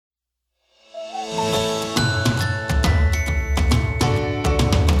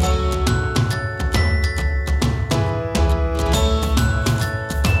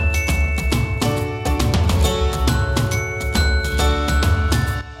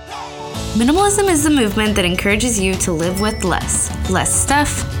Minimalism is the movement that encourages you to live with less. Less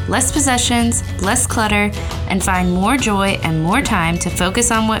stuff, less possessions, less clutter, and find more joy and more time to focus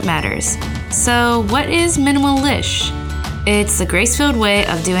on what matters. So, what is minimalish? It's the grace-filled way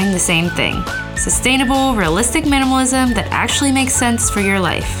of doing the same thing. Sustainable, realistic minimalism that actually makes sense for your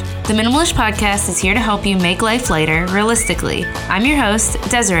life. The Minimalish Podcast is here to help you make life lighter, realistically. I'm your host,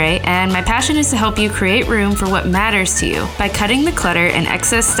 Desiree, and my passion is to help you create room for what matters to you by cutting the clutter and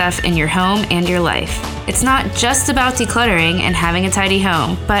excess stuff in your home and your life. It's not just about decluttering and having a tidy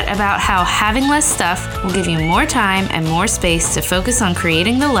home, but about how having less stuff will give you more time and more space to focus on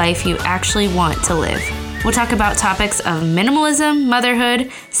creating the life you actually want to live. We'll talk about topics of minimalism,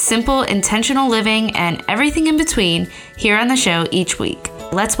 motherhood, simple, intentional living, and everything in between here on the show each week.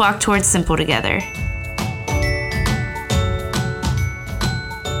 Let's walk towards simple together.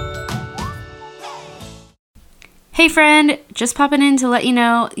 Hey friend, just popping in to let you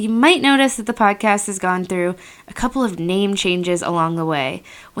know, you might notice that the podcast has gone through a couple of name changes along the way.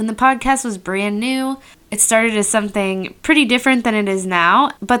 When the podcast was brand new, it started as something pretty different than it is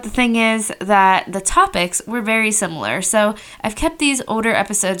now, but the thing is that the topics were very similar. So I've kept these older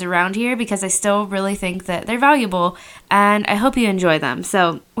episodes around here because I still really think that they're valuable, and I hope you enjoy them.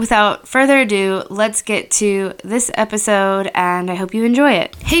 So without further ado, let's get to this episode, and I hope you enjoy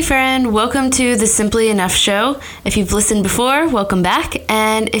it. Hey friend, welcome to the Simply Enough Show. If you've listened before, welcome back,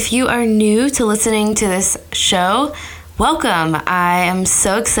 and if you are new to listening to this show, welcome. I am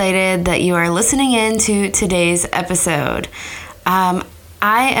so excited that you are listening in to today's episode. I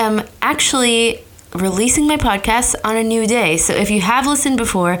am actually releasing my podcast on a new day. So if you have listened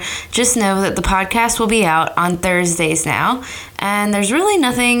before, just know that the podcast will be out on Thursdays now. And there's really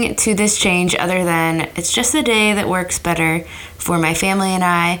nothing to this change other than it's just a day that works better for my family and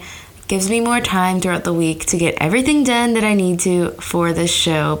I. It gives me more time throughout the week to get everything done that I need to for this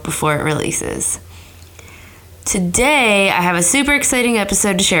show before it releases. Today, I have a super exciting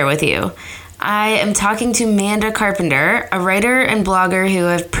episode to share with you. I am talking to Manda Carpenter, a writer and blogger who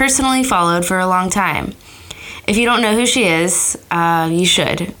I've personally followed for a long time. If you don't know who she is, you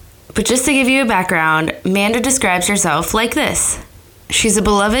should. But just to give you a background, Manda describes herself like this. She's a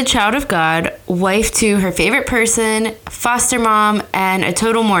beloved child of God, wife to her favorite person, foster mom, and a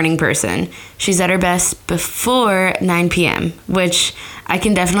total morning person. She's at her best before 9 p.m., which I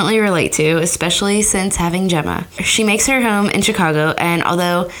can definitely relate to, especially since having Gemma. She makes her home in Chicago, and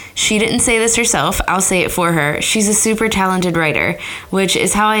although she didn't say this herself, I'll say it for her. She's a super talented writer, which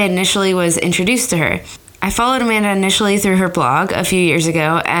is how I initially was introduced to her. I followed Amanda initially through her blog a few years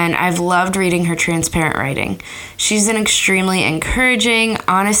ago, and I've loved reading her transparent writing. She's an extremely encouraging,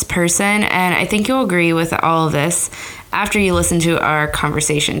 honest person, and I think you'll agree with all of this after you listen to our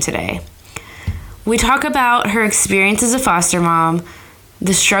conversation today. We talk about her experience as a foster mom,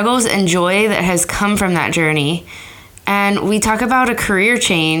 the struggles and joy that has come from that journey, and we talk about a career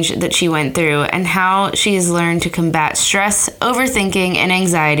change that she went through and how she has learned to combat stress, overthinking, and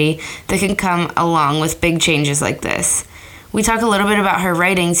anxiety that can come along with big changes like this. We talk a little bit about her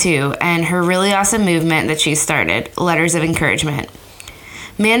writing too and her really awesome movement that she started, Letters of Encouragement.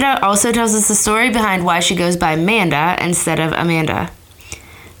 Manda also tells us the story behind why she goes by Manda instead of Amanda.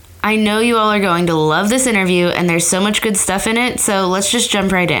 I know you all are going to love this interview and there's so much good stuff in it, so let's just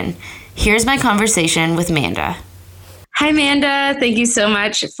jump right in. Here's my conversation with Manda. Hi, Manda. Thank you so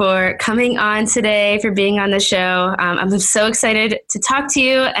much for coming on today, for being on the show. I'm so excited to talk to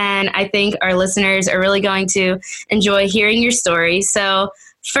you, and I think our listeners are really going to enjoy hearing your story. So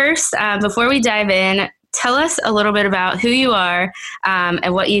first, before we dive in, tell us a little bit about who you are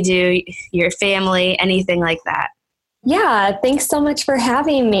and what you do, your family, anything like that. Yeah, thanks so much for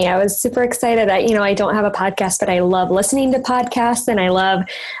having me. I was super excited. I don't have a podcast, but I love listening to podcasts and I love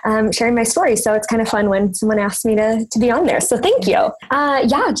sharing my story. So it's kind of fun when someone asks me to be on there. So thank you.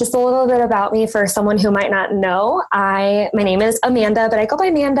 Just a little bit about me for someone who might not know. My name is Amanda, but I go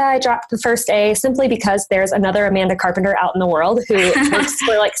by Manda. I dropped the first A simply because there's another Amanda Carpenter out in the world who works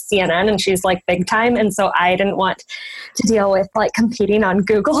for like CNN and she's like big time. And so I didn't want to deal with like competing on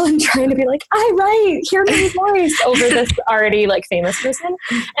Google and trying to be like, I write, hear my voice over this already like famous person.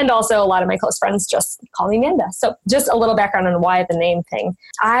 And also a lot of my close friends just call me Manda. So just a little background on why the name thing.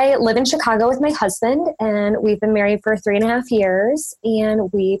 I live in Chicago with my husband and we've been married for 3.5 years and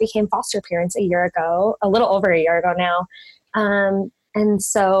we became foster parents a year ago, a little over a year ago now. And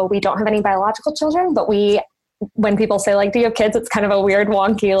so we don't have any biological children, but we when people say like, do you have kids? It's kind of a weird,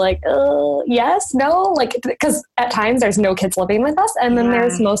 wonky, like, yes, no, like, because at times there's no kids living with us. And then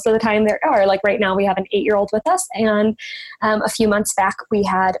there's most of the time there are. Like right now we have an 8-year-old with us. And a few months back, we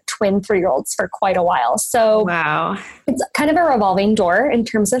had twin 3-year-olds for quite a while. So wow, it's kind of a revolving door in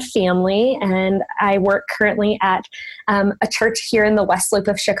terms of family. And I work currently at a church here in the West Loop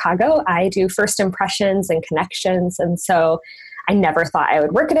of Chicago. I do first impressions and connections. And so I never thought I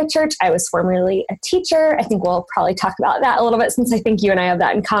would work at a church. I was formerly a teacher. I think we'll probably talk about that a little bit since I think you and I have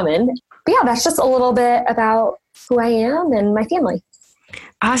that in common. But yeah, that's just a little bit about who I am and my family.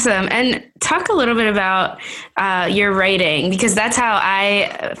 Awesome. And talk a little bit about your writing, because that's how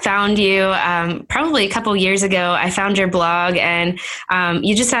I found you probably a couple years ago. I found your blog, and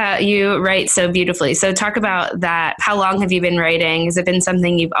you write so beautifully. So talk about that. How long have you been writing? Has it been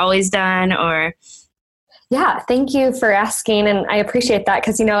something you've always done, or? Yeah, thank you for asking. And I appreciate that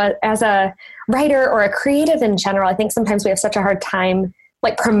because, as a writer or a creative in general, I think sometimes we have such a hard time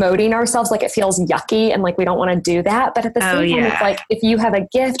like promoting ourselves, like it feels yucky and like we don't want to do that. But at the same time, it's like if you have a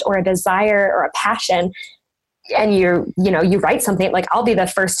gift or a desire or a passion and you write something, like I'll be the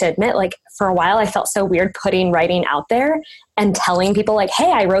first to admit, like for a while I felt so weird putting writing out there and telling people like,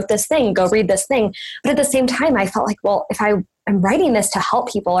 hey, I wrote this thing, go read this thing. But at the same time, I felt like, well, if I am writing this to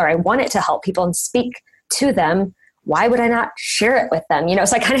help people or I want it to help people and speak to them, why would I not share it with them?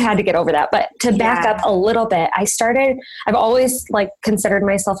 So I kind of had to get over that. But to back up a little bit, I've always like considered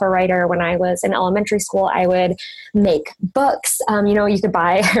myself a writer. When I was in elementary school, I would make books. You could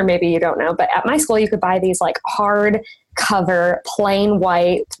buy, or maybe you don't know, but at my school, you could buy these like hard cover, plain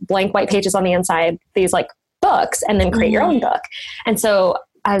white, blank white pages on the inside, these like books, and then create your own book. And so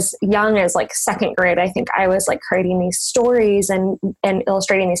as young as like second grade, I think I was like creating these stories and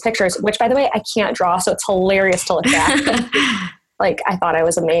illustrating these pictures, which by the way, I can't draw. So it's hilarious to look back. Like I thought I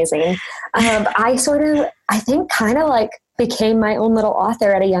was amazing. I think kind of like became my own little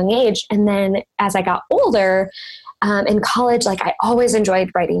author at a young age. And then as I got older in college, like I always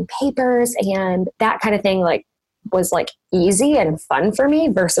enjoyed writing papers and that kind of thing, like was like easy and fun for me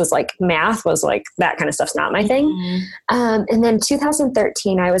versus like math was like that kind of stuff's not my thing. And then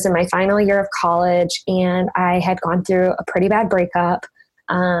 2013, I was in my final year of college and I had gone through a pretty bad breakup.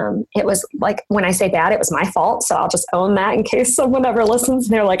 It was like, when I say bad, it was my fault. So I'll just own that in case someone ever listens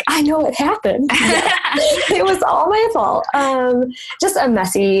and they're like, I know what happened. It was all my fault. Just a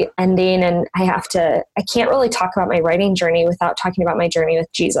messy ending. And I can't really talk about my writing journey without talking about my journey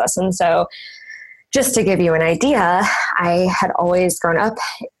with Jesus. And so just to give you an idea, I had always grown up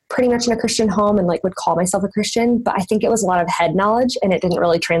pretty much in a Christian home and like would call myself a Christian, but I think it was a lot of head knowledge and it didn't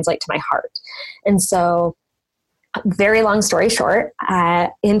really translate to my heart. And so very long story short,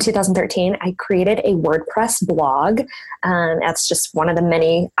 in 2013, I created a WordPress blog. That's just one of the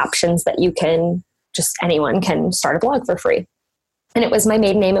many options that anyone can start a blog for free. And it was my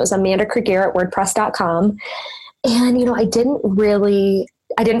maiden name. It was Amanda Krieger at WordPress.com. And,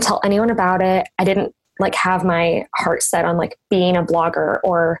 I didn't tell anyone about it. I didn't like have my heart set on like being a blogger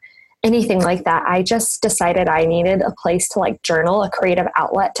or anything like that. I just decided I needed a place to like journal, a creative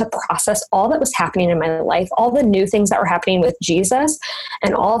outlet to process all that was happening in my life, all the new things that were happening with Jesus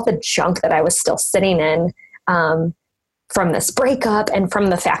and all of the junk that I was still sitting in from this breakup and from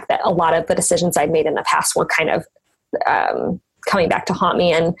the fact that a lot of the decisions I'd made in the past were kind of coming back to haunt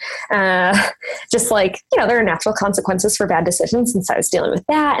me. And just like, there are natural consequences for bad decisions. And so I was dealing with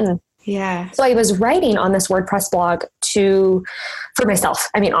that. And so I was writing on this WordPress blog for myself.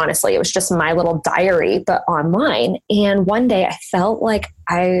 I mean, honestly, it was just my little diary, but online. And one day I felt like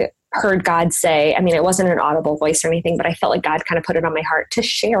I heard God say, I mean, it wasn't an audible voice or anything, but I felt like God kind of put it on my heart to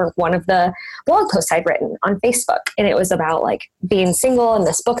share one of the blog posts I'd written on Facebook. And it was about like being single and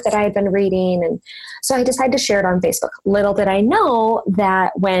this book that I had been reading. And so I decided to share it on Facebook. Little did I know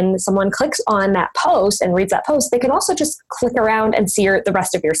that when someone clicks on that post and reads that post, they can also just click around and see the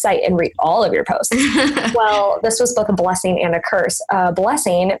rest of your site and read all of your posts. Well, this was both a blessing and a curse. A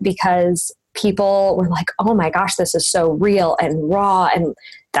blessing because people were like, oh my gosh, this is so real and raw. And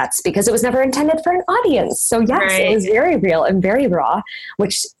that's because it was never intended for an audience. So yes, It was very real and very raw,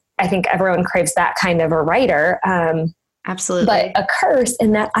 which I think everyone craves that kind of a writer. Absolutely. But a curse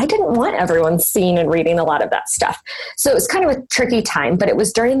in that I didn't want everyone seeing and reading a lot of that stuff. So it was kind of a tricky time, but it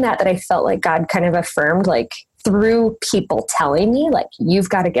was during that I felt like God kind of affirmed, like through people telling me, like, you've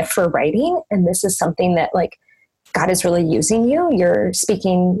got a gift for writing. And this is something that like, God is really using you. You're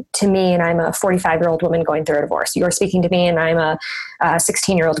speaking to me and I'm a 45-year-old woman going through a divorce. You're speaking to me and I'm a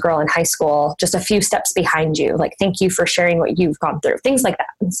 16-year-old girl in high school, just a few steps behind you. Like, thank you for sharing what you've gone through, things like that.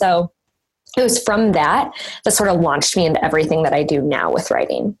 And so it was from that sort of launched me into everything that I do now with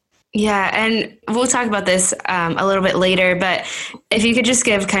writing. Yeah, and we'll talk about this a little bit later, but if you could just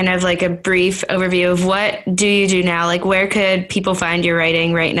give kind of like a brief overview of what do you do now? Like, where could people find your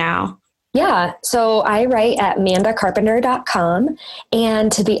writing right now? Yeah. So I write at mandacarpenter.com.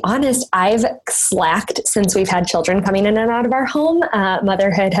 And to be honest, I've slacked since we've had children coming in and out of our home.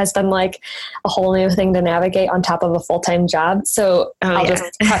 Motherhood has been like a whole new thing to navigate on top of a full-time job. So I'll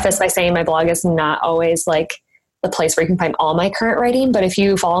just preface by saying my blog is not always like the place where you can find all my current writing. But if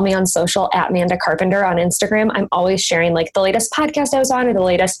you follow me on social at Manda Carpenter on Instagram, I'm always sharing like the latest podcast I was on or the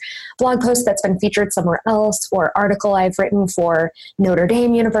latest blog post that's been featured somewhere else or article I've written for Notre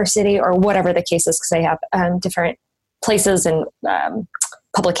Dame University or whatever the case is, because I have different places and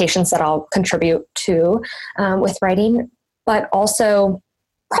publications that I'll contribute to with writing. But also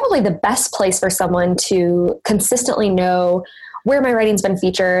probably the best place for someone to consistently know where my writing's been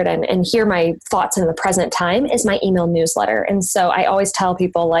featured and hear my thoughts in the present time is my email newsletter. And so I always tell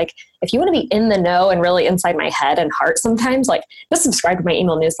people, like, if you want to be in the know and really inside my head and heart sometimes, like, just subscribe to my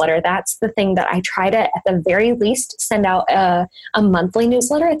email newsletter. That's the thing that I try to, at the very least, send out a monthly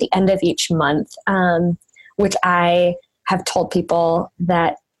newsletter at the end of each month, which I have told people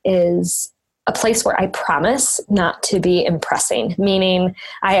that is a place where I promise not to be impressing, meaning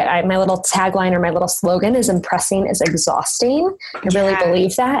I my little tagline or my little slogan is impressing is exhausting. I really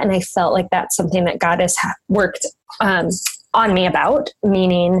believe that. And I felt like that's something that God has worked on me about,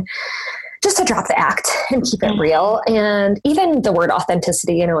 meaning just to drop the act and keep it real. And even the word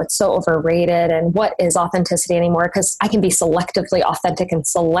authenticity, you know, it's so overrated. And what is authenticity anymore? Because I can be selectively authentic and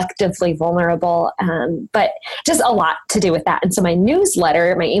selectively vulnerable, but just a lot to do with that. And so my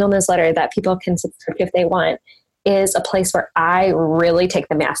newsletter, my email newsletter that people can subscribe to if they want, is a place where I really take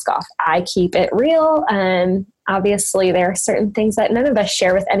the mask off. I keep it real. Obviously, there are certain things that none of us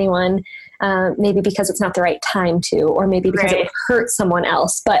share with anyone, maybe because it's not the right time to, or maybe because it would hurt someone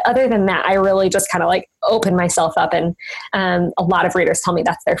else. But other than that, I really just kind of like open myself up. And a lot of readers tell me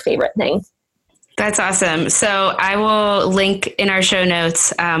that's their favorite thing. That's awesome. So I will link in our show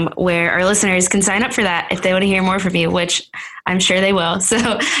notes where our listeners can sign up for that if they want to hear more from you, which I'm sure they will.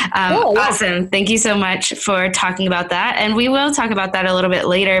 So awesome. Thank you so much for talking about that. And we will talk about that a little bit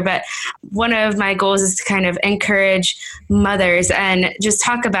later. But one of my goals is to kind of encourage mothers and just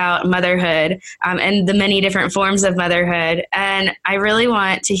talk about motherhood and the many different forms of motherhood. And I really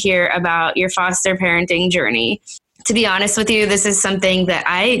want to hear about your foster parenting journey. To be honest with you, this is something that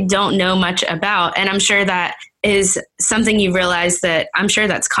I don't know much about. And I'm sure that is something you realize that I'm sure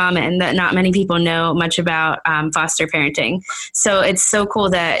that's common, that not many people know much about foster parenting. So it's so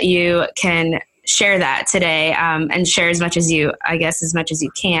cool that you can share that today and share as much as you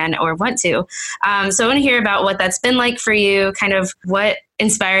can or want to. So I want to hear about what that's been like for you, kind of what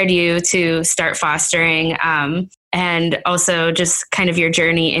inspired you to start fostering, and also just kind of your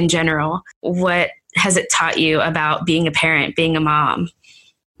journey in general. What has it taught you about being a parent, being a mom?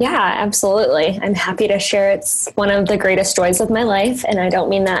 Yeah, absolutely. I'm happy to share. It's one of the greatest joys of my life. And I don't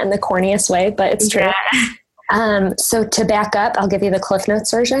mean that in the corniest way, but it's true. So to back up, I'll give you the Cliff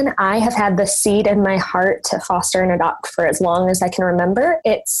Notes version. I have had the seed in my heart to foster and adopt for as long as I can remember.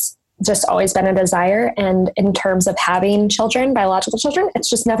 It's just always been a desire. And in terms of having children, biological children,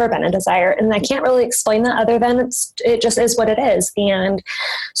 it's just never been a desire. And I can't really explain that other than it just is what it is. And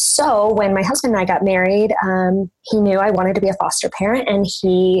so when my husband and I got married, he knew I wanted to be a foster parent, and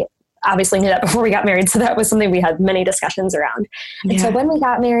he obviously knew that before we got married. So that was something we had many discussions around. And so when we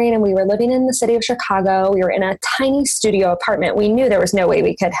got married and we were living in the city of Chicago, we were in a tiny studio apartment. We knew there was no way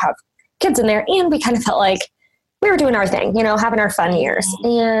we could have kids in there. And we kind of felt like we were doing our thing, you know, having our fun years.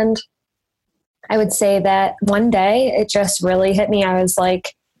 And I would say that one day it just really hit me. I was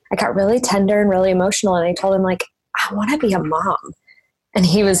like, I got really tender and really emotional. And I told him, like, I want to be a mom. And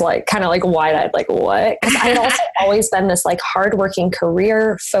he was like, kind of like wide-eyed, like, what? Because I had also always been this like hardworking,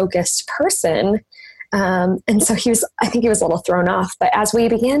 career-focused person. And so I think he was a little thrown off. But as we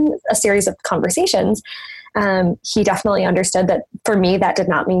began a series of conversations, he definitely understood that for me, that did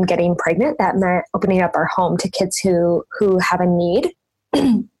not mean getting pregnant. That meant opening up our home to kids who have a need.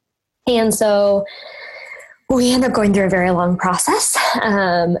 And so we ended up going through a very long process.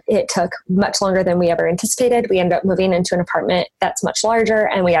 It took much longer than we ever anticipated. We ended up moving into an apartment that's much larger,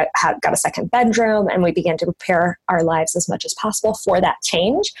 and we got a second bedroom, and we began to prepare our lives as much as possible for that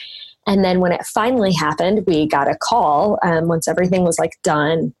change. And then when it finally happened, we got a call once everything was like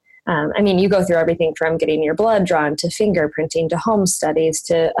done. I mean, you go through everything from getting your blood drawn to fingerprinting to home studies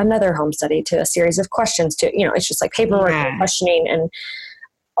to another home study to a series of questions to, you know, it's just like paperwork and questioning and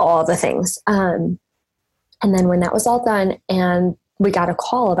all the things. And then when that was all done and we got a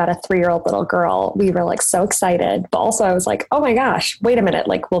call about a 3-year-old little girl. We were like so excited, but also I was like, oh my gosh, wait a minute.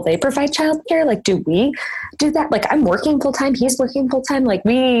 Like, will they provide childcare? Like, do we do that? Like, I'm working full time. He's working full time. Like,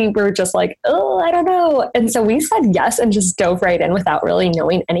 we were just like, oh, I don't know. And so we said yes and just dove right in without really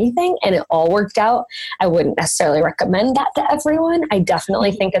knowing anything. And it all worked out. I wouldn't necessarily recommend that to everyone. I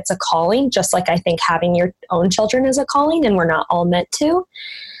definitely think it's a calling, just like I think having your own children is a calling, and we're not all meant to.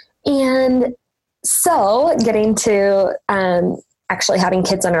 And so getting to, actually having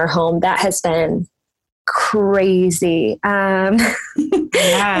kids in our home, that has been crazy.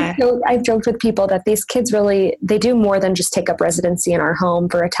 Yeah. I've joked with people that these kids really, they do more than just take up residency in our home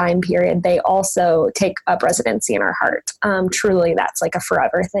for a time period. They also take up residency in our heart. Truly, that's like a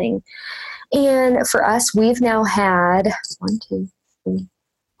forever thing. And for us, we've now had 1, 2, 3,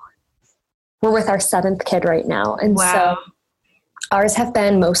 4. We're with our 7th kid right now. And Wow. so ours have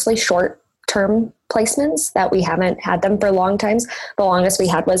been mostly short-term placements that we haven't had them for long times. The longest we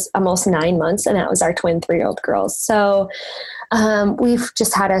had was almost 9 months, and that was our twin 3-year-old girls. So we've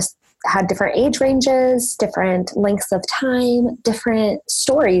just had different age ranges, different lengths of time, different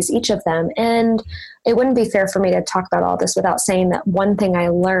stories, each of them. And it wouldn't be fair for me to talk about all this without saying that one thing I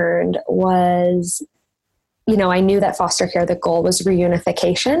learned was, I knew that foster care, the goal was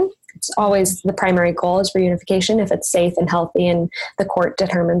reunification. It's always the primary goal is reunification if it's safe and healthy and the court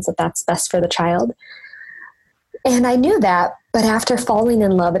determines that that's best for the child. And I knew that, but after falling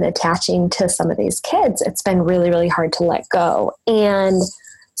in love and attaching to some of these kids, it's been really, really hard to let go. And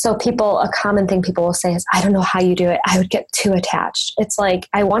so a common thing people will say is, I don't know how you do it. I would get too attached. It's like,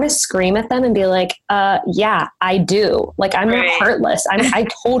 I want to scream at them and be like, yeah, I do. Like, I'm not heartless. I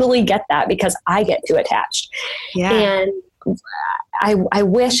totally get that because I get too attached. Yeah. And I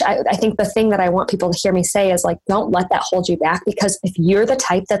think the thing that I want people to hear me say is like, don't let that hold you back, because if you're the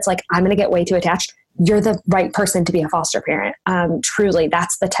type that's like, I'm going to get way too attached, you're the right person to be a foster parent. Truly,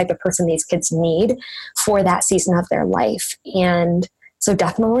 that's the type of person these kids need for that season of their life. And so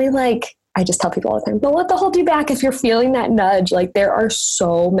definitely, like, I just tell people all the time, don't let that hold you back if you're feeling that nudge. Like, there are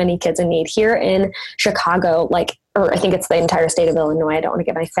so many kids in need here in Chicago, or I think it's the entire state of Illinois. I don't want to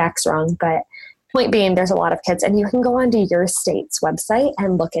get my facts wrong, but point being, there's a lot of kids, and you can go onto your state's website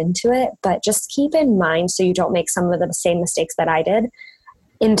and look into it, but just keep in mind so you don't make some of the same mistakes that I did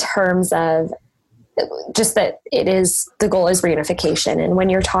in terms of just that the goal is reunification. And when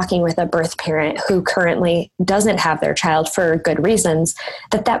you're talking with a birth parent who currently doesn't have their child for good reasons,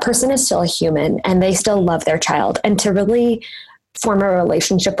 that person is still a human and they still love their child. And to really form a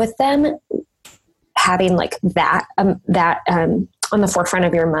relationship with them, having like that on the forefront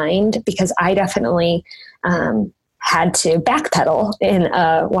of your mind, because I definitely had to backpedal in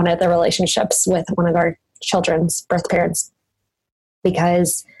one of the relationships with one of our children's birth parents,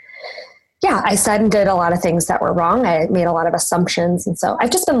 because I said and did a lot of things that were wrong. I made a lot of assumptions. And so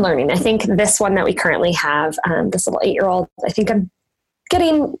I've just been learning. I think this one that we currently have, this little 8-year-old, I think I'm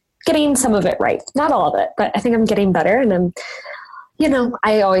getting some of it right. Not all of it, but I think I'm getting better. And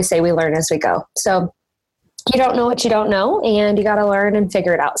I always say we learn as we go. So you don't know what you don't know, and you got to learn and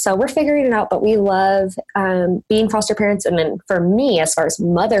figure it out. So we're figuring it out, but we love being foster parents. And then for me, as far as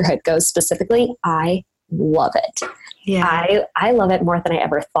motherhood goes specifically, I love it. Yeah. I love it more than I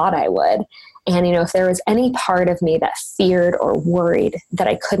ever thought I would. And, if there was any part of me that feared or worried that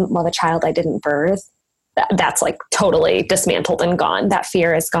I couldn't love a child I didn't birth, that's like totally dismantled and gone. That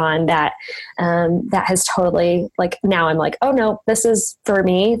fear is gone. That has totally, like, now I'm like, oh no, this is for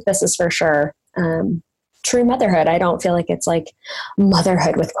me. This is for sure. True motherhood. I don't feel like it's like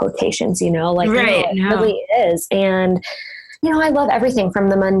motherhood with quotations, right, no, it really is. And, I love everything from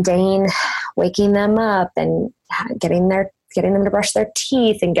the mundane, waking them up and getting them to brush their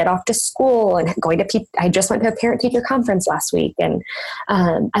teeth and get off to school and I just went to a parent teacher conference last week. And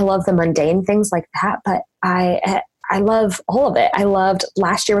I love the mundane things like that, but I love all of it.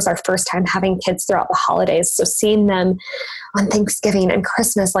 Last year was our first time having kids throughout the holidays. So seeing them on Thanksgiving and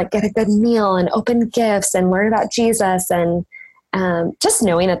Christmas, like, get a good meal and open gifts and learn about Jesus. And just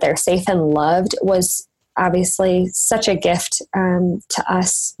knowing that they're safe and loved was obviously such a gift to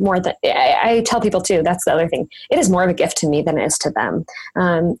us. More than I tell people too, that's the other thing. It is more of a gift to me than it is to them.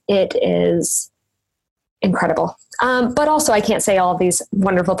 It is incredible. But also, I can't say all of these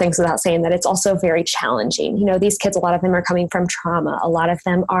wonderful things without saying that it's also very challenging. These kids, a lot of them are coming from trauma. A lot of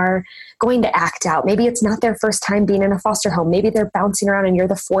them are going to act out. Maybe it's not their first time being in a foster home. Maybe they're bouncing around and you're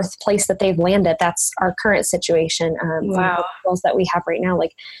the 4th place that they've landed. That's our current situation. Wow. The girls that we have right now,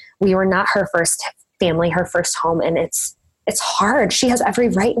 like, we were not her first family, her first home. And it's hard. She has every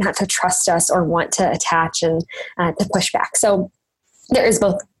right not to trust us or want to attach and to push back. So there is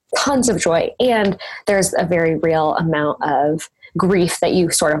both tons of joy and there's a very real amount of grief that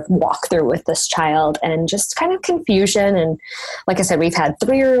you sort of walk through with this child, and just kind of confusion. And like I said, we've had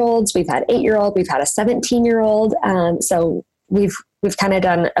 3-year-olds, we've had 8-year-old, we've had a 17-year-old. So we've kind of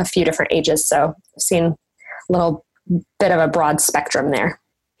done a few different ages. So I've seen a little bit of a broad spectrum there.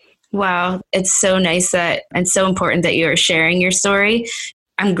 Wow. It's so nice that, and so important that you're sharing your story.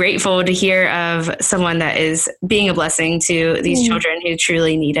 I'm grateful to hear of someone that is being a blessing to these children who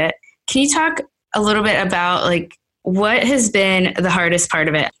truly need it. Can you talk a little bit about like what has been the hardest part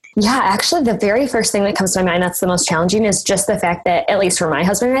of it? Yeah, actually the very first thing that comes to my mind that's the most challenging is just the fact that, at least for my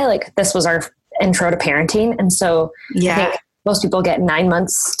husband and I, like this was our intro to parenting. And so I think most people get 9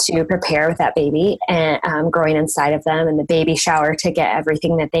 months to prepare with that baby and growing inside of them, and the baby shower to get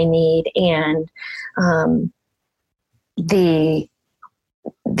everything that they need. And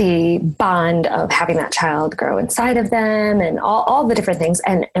the bond of having that child grow inside of them, and all the different things.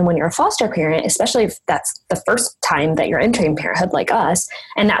 And when you're a foster parent, especially if that's the first time that you're entering parenthood like us,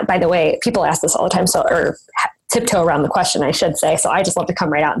 and that, by the way, people ask this all the time, or tiptoe around the question, I should say. So I just love to come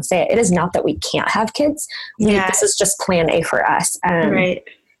right out and say it. It is not that we can't have kids. This is just plan A for us. Right.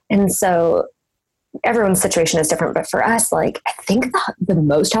 And so everyone's situation is different, but for us, like, I think the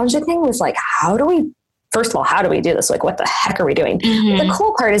most challenging thing was like, first of all, how do we do this? Like, what the heck are we doing? The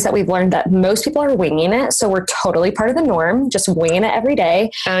cool part is that we've learned that most people are winging it. So we're totally part of the norm, just winging it every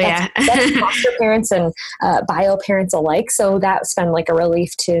day. That's foster parents and bio parents alike. So that's been like a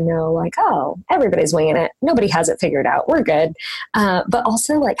relief to know, like, oh, everybody's winging it. Nobody has it figured out. We're good. But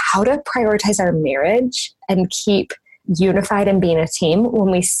also like how to prioritize our marriage and keep unified and being a team when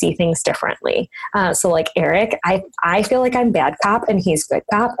we see things differently. So like Eric, I feel like I'm bad cop and he's good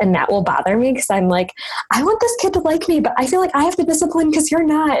cop, and that will bother me because I'm like, I want this kid to like me, but I feel like I have to discipline because you're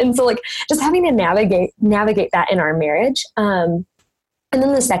not. And so like just having to navigate that in our marriage. And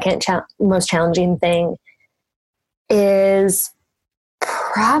then the second most challenging thing is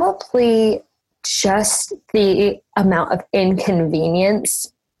probably just the amount of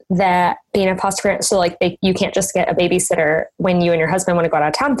inconvenience that being a foster parent, so like you can't just get a babysitter when you and your husband want to go out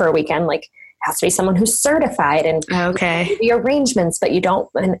of town for a weekend. Like, it has to be someone who's certified and the arrangements, but you don't.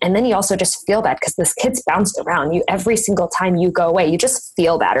 And then you also just feel bad because this kid's bounced around you every single time you go away. You just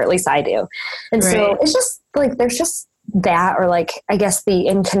feel bad, or at least I do. And so it's just like, there's just that, or like, I guess the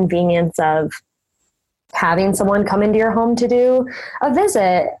inconvenience of having someone come into your home to do a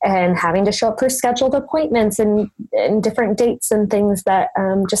visit and having to show up for scheduled appointments and different dates and things that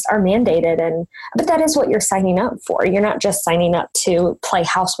just are mandated. But that is what you're signing up for. You're not just signing up to play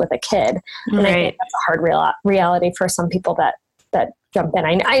house with a kid. And I think that's a hard reality for some people that jump in.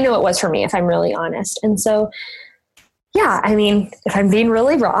 I know it was for me, if I'm really honest. And so, yeah, I mean, if I'm being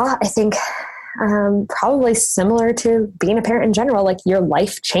really raw, I think probably similar to being a parent in general, like your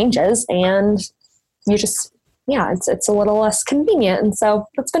life changes and you just, it's a little less convenient. And so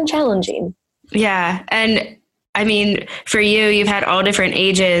it's been challenging. Yeah. And I mean, for you, you've had all different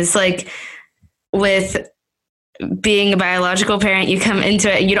ages, like with being a biological parent, you come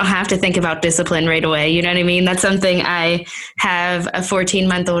into it, you don't have to think about discipline right away. You know what I mean? That's something. I have a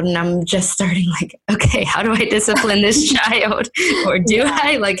 14-month-old and I'm just starting like, okay, how do I discipline this child? Or do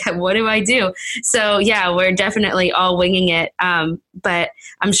I, like, what do I do? So yeah, we're definitely all winging it. But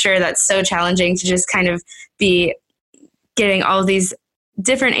I'm sure that's so challenging to just kind of be getting all these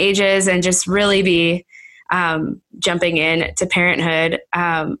different ages and just really be jumping in to parenthood.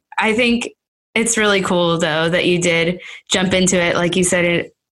 I think it's really cool though that you did jump into it. Like you said,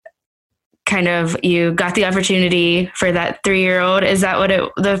 it kind of, you got the opportunity for that 3-year-old. Is that what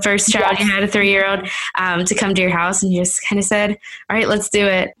the first child you had, a 3-year-old, to come to your house, and you just kind of said, all right, let's do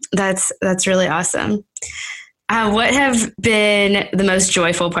it. That's really awesome. What have been the most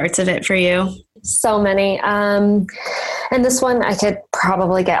joyful parts of it for you? So many. And this one I could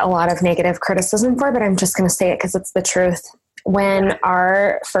probably get a lot of negative criticism for, but I'm just going to say it because it's the truth. When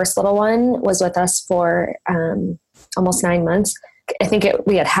our first little one was with us for almost 9 months, I think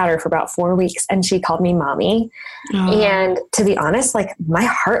we had her for about 4 weeks, and she called me mommy. Oh. And to be honest, like, my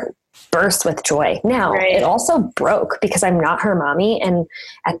heart burst with joy. Now, It also broke because I'm not her mommy. And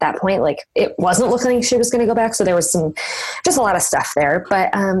at that point, like, it wasn't looking like she was going to go back. So there was just a lot of stuff there.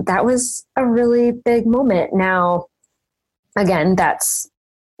 But that was a really big moment. Now, again, that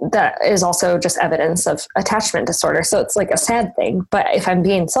is also just evidence of attachment disorder. So it's like a sad thing. But if I'm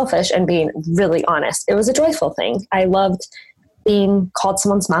being selfish and being really honest, it was a joyful thing. I loved being called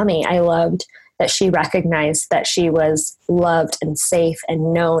someone's mommy. I loved that she recognized that she was loved and safe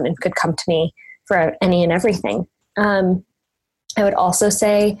and known and could come to me for any and everything. I would also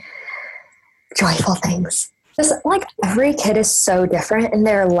say joyful things. Just like every kid is so different, and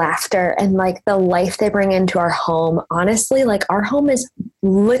their laughter and like the life they bring into our home. Honestly, like our home is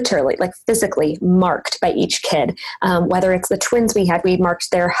literally, like physically marked by each kid. Whether it's the twins we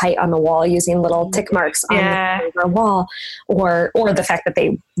marked their height on the wall using little tick marks on the wall, or the fact that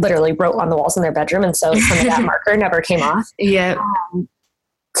they literally wrote on the walls in their bedroom. And so some of that marker never came off. Yeah.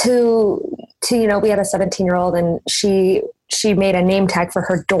 To, we had a 17-year-old, and she made a name tag for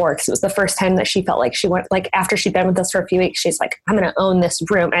her door, because it was the first time that she felt like she went, like after she'd been with us for a few weeks, she's like, I'm going to own this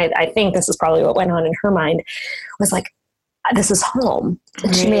room. I think this is probably what went on in her mind, was like, this is home.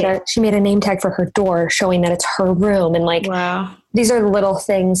 And she made a name tag for her door showing that it's her room. And like, wow, these are the little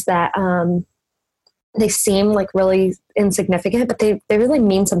things that, they seem like really insignificant, but they really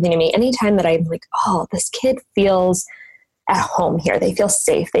mean something to me. Anytime that I'm like, oh, this kid feels at home here, they feel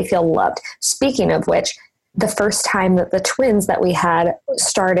safe, they feel loved. Speaking of which, the first time that the twins that we had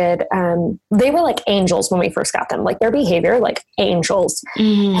started, they were like angels when we first got them, like their behavior, like angels.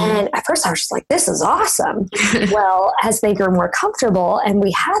 Mm-hmm. And at first I was just like, this is awesome. Well, as they grew more comfortable and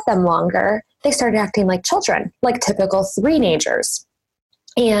we had them longer, they started acting like children, like typical three-nagers.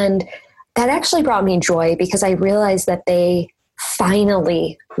 And that actually brought me joy, because I realized that they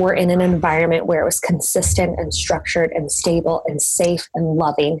finally were in an environment where it was consistent and structured and stable and safe and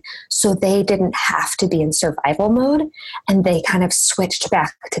loving. So they didn't have to be in survival mode, and they kind of switched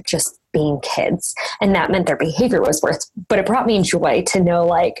back to just being kids. And that meant their behavior was worse, but it brought me joy to know,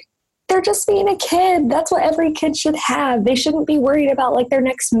 like, they're just being a kid. That's what every kid should have. They shouldn't be worried about like their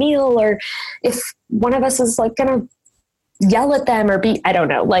next meal, or if one of us is like going to yell at them or I don't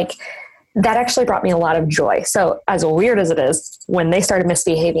know, like, that actually brought me a lot of joy. So as weird as it is, when they started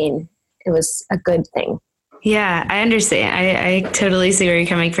misbehaving, it was a good thing. Yeah, I understand. I totally see where you're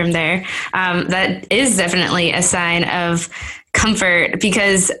coming from there. That is definitely a sign of comfort,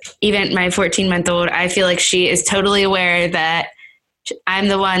 because even my 14-month-old, I feel like she is totally aware that I'm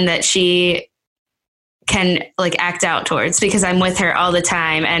the one that she can like act out towards, because I'm with her all the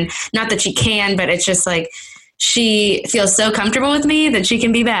time. And not that she can, but it's just like, she feels so comfortable with me that she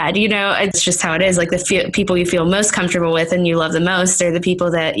can be bad. You know, it's just how it is. Like the people you feel most comfortable with and you love the most are the people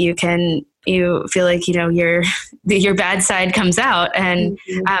that you feel like, you know, your bad side comes out. And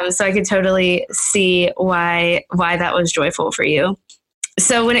so I could totally see why that was joyful for you.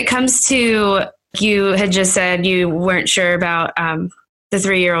 So when it comes to, you had just said you weren't sure about the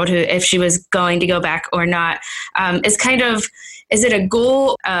 3-year-old, who, if she was going to go back or not, is it a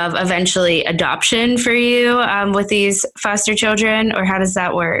goal of eventually adoption for you with these foster children, or how does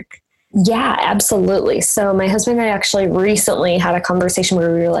that work? Yeah, absolutely. So my husband and I actually recently had a conversation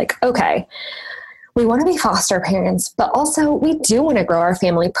where we were like, okay, we want to be foster parents, but also we do want to grow our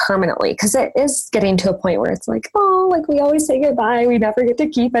family permanently, because it is getting to a point where it's like, oh, like we always say goodbye. We never get to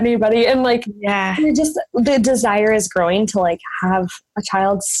keep anybody. And like, yeah, the desire is growing to like have a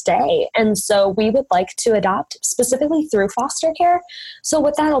child stay. And so we would like to adopt specifically through foster care. So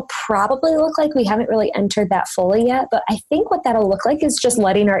what that'll probably look like, we haven't really entered that fully yet, but I think what that'll look like is just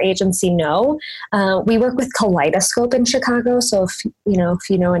letting our agency know. We work with Kaleidoscope in Chicago. So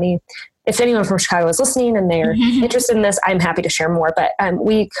if anyone from Chicago is listening and they're interested in this, I'm happy to share more. But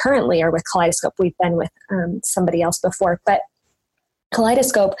we currently are with Kaleidoscope. We've been with somebody else before. But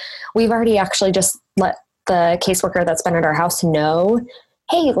Kaleidoscope, we've already actually just let the caseworker that's been at our house know,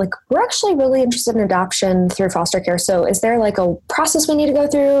 hey, like we're actually really interested in adoption through foster care. So is there like a process we need to go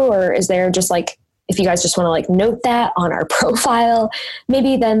through? Or is there just like, if you guys just want to like note that on our profile,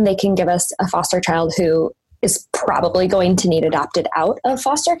 maybe then they can give us a foster child who is probably going to need adopted out of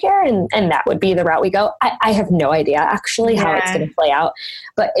foster care. And that would be the route we go. I have no idea actually how it's going to play out,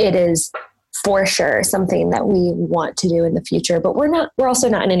 but it is for sure something that we want to do in the future, but we're also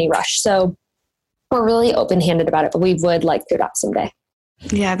not in any rush. So we're really open-handed about it, but we would like to adopt someday.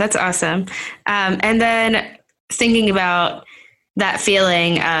 Yeah, that's awesome. And then thinking about that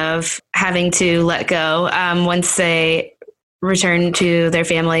feeling of having to let go once they return to their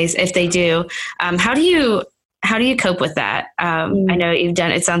families, if they do, how do you cope with that? I know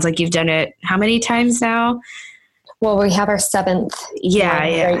it sounds like you've done it how many times now? Well, we have our 7th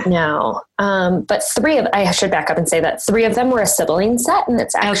right now. But I should back up and say that 3 of them were a sibling set, and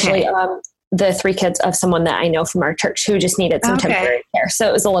it's actually the 3 kids of someone that I know from our church who just needed some temporary care. So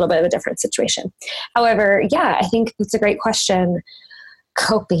it was a little bit of a different situation. However, I think it's a great question.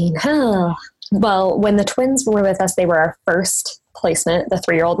 Coping. Well, when the twins were with us, they were our first placement, the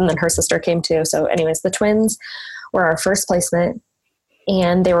 3-year-old, and then her sister came too. So anyways, the twins were our first placement,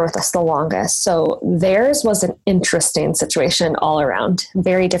 and they were with us the longest. So theirs was an interesting situation all around,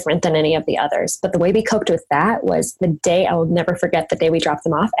 very different than any of the others. But the way we coped with that was the day, I will never forget the day we dropped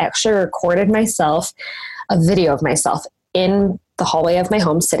them off. I actually recorded myself a video of myself in the hallway of my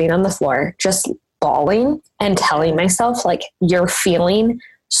home, sitting on the floor, just bawling and telling myself, like, you're feeling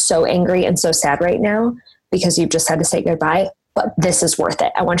so angry and so sad right now because you've just had to say goodbye, but this is worth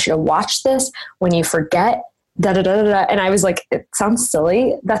it. I want you to watch this when you forget, da da da da. And I was like, it sounds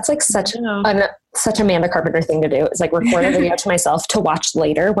silly. That's like such Amanda Carpenter thing to do. It's like record a video to myself to watch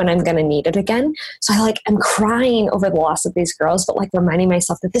later when I'm going to need it again. So I am crying over the loss of these girls, but like reminding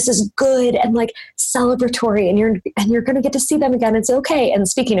myself that this is good and like celebratory, and you're going to get to see them again. It's okay. And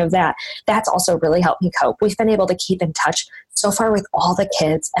speaking of that, that's also really helped me cope. We've been able to keep in touch so far with all the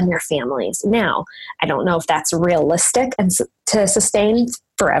kids and their families. Now, I don't know if that's realistic and to sustain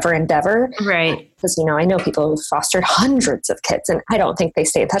forever endeavor. Right. Because, I know people who've fostered hundreds of kids, and I don't think they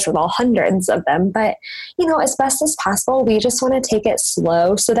stay in touch with all hundreds of them. But, as best as possible, we just want to take it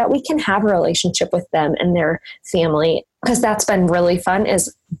slow so that we can have a relationship with them and their family. Because that's been really fun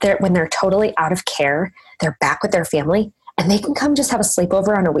is when they're totally out of care, they're back with their family and they can come just have a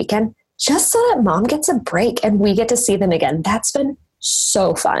sleepover on a weekend just so that mom gets a break and we get to see them again. That's been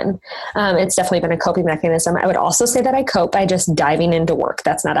so fun. It's definitely been a coping mechanism. I would also say that I cope by just diving into work.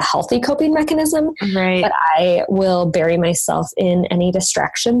 That's not a healthy coping mechanism, right? But I will bury myself in any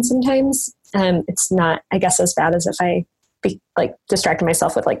distraction sometimes. It's not, I guess, as bad as if I distracted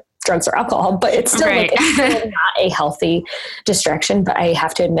myself with drugs or alcohol, but it's still right. It's still not a healthy distraction. But I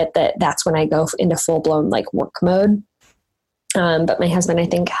have to admit that that's when I go into full blown work mode. But my husband, I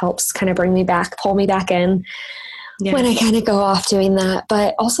think, helps kind of bring me back, pull me back in. Yeah. When I kind of go off doing that,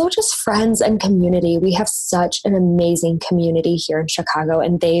 but also just friends and community. We have such an amazing community here in Chicago,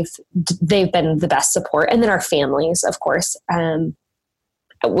 and they've been the best support. And then our families, of course.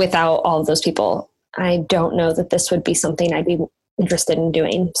 Without all of those people, I don't know that this would be something I'd be interested in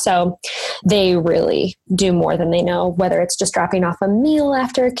doing. So they really do more than they know, whether it's just dropping off a meal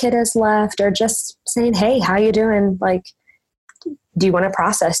after a kid has left or just saying, hey, how you doing? Do you want to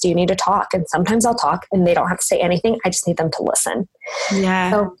process? Do you need to talk? And sometimes I'll talk and they don't have to say anything. I just need them to listen.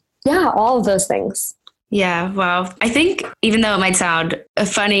 Yeah. So yeah, all of those things. Yeah. Wow. I think even though it might sound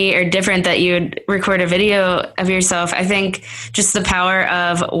funny or different that you would record a video of yourself, I think just the power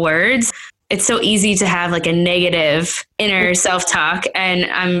of words, it's so easy to have a negative inner self-talk. And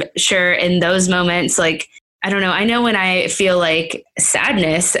I'm sure in those moments, I don't know, I know when I feel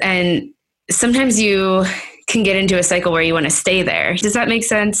sadness, and sometimes you can get into a cycle where you want to stay there. Does that make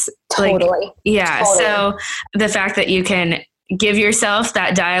sense? Totally. Yeah. Totally. So the fact that you can give yourself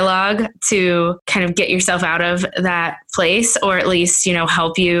that dialogue to kind of get yourself out of that place, or at least,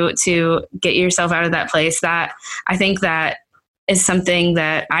 help you to get yourself out of that place, that I think that is something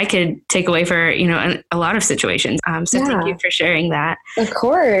that I could take away for, a lot of situations. So Thank you for sharing that. Of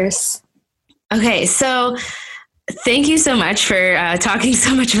course. Okay. So thank you so much for talking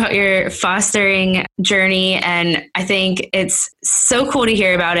so much about your fostering journey. And I think it's so cool to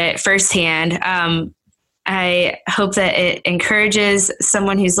hear about it firsthand. I hope that it encourages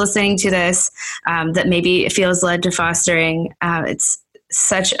someone who's listening to this that maybe feels led to fostering. It's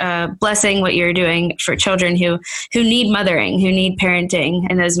such a blessing what you're doing for children who need mothering, who need parenting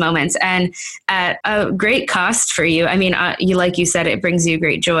in those moments, and at a great cost for you. I mean, like you said, it brings you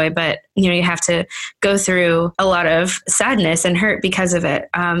great joy, but you have to go through a lot of sadness and hurt because of it.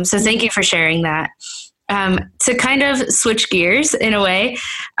 So thank you for sharing that. To kind of switch gears in a way,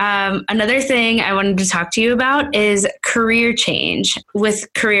 another thing I wanted to talk to you about is career change. With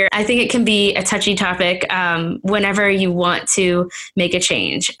career, I think it can be a touchy topic whenever you want to make a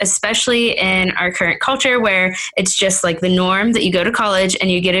change, especially in our current culture where it's just the norm that you go to college and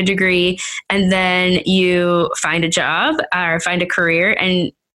you get a degree and then you find a job or find a career,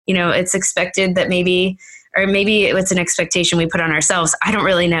 and it's expected that maybe it's an expectation we put on ourselves. I don't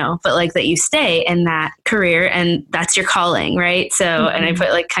really know, but that you stay in that career and that's your calling, right? So, and I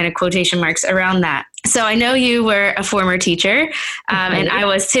put kind of quotation marks around that. So I know you were a former teacher, and I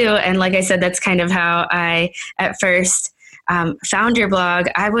was too. And like I said, that's kind of how I at first found your blog.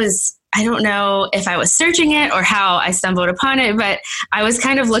 I don't know if I was searching it or how I stumbled upon it, but I was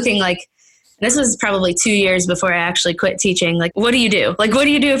kind of looking this was probably 2 years before I actually quit teaching. What do you do? What do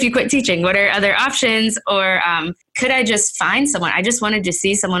you do if you quit teaching? What are other options? Or could I just find someone? I just wanted to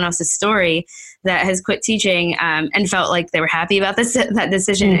see someone else's story that has quit teaching and felt like they were happy about that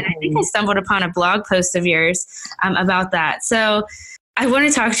decision. Mm-hmm. And I think I stumbled upon a blog post of yours about that. So I want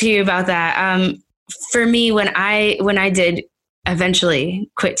to talk to you about that. For me, when I did eventually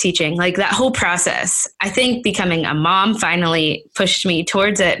quit teaching, that whole process, I think becoming a mom finally pushed me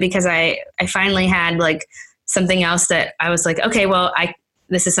towards it, because I finally had something else that I was okay, well,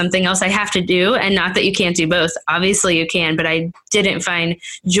 this is something else I have to do. And not that you can't do both. Obviously you can, but I didn't find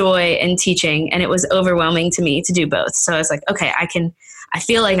joy in teaching, and it was overwhelming to me to do both. So I was like, okay, I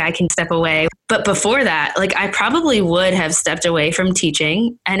feel like I can step away. But before that, like I probably would have stepped away from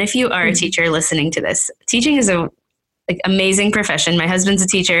teaching. And if you are a teacher listening to this, teaching is a amazing profession. My husband's a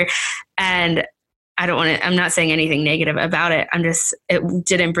teacher, and I'm not saying anything negative about it. It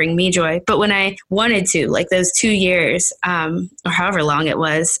didn't bring me joy. But when I wanted to, like those 2 years, or however long it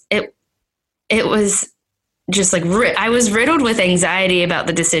was just like, I was riddled with anxiety about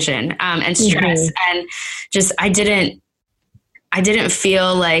the decision, and stress. And just, I didn't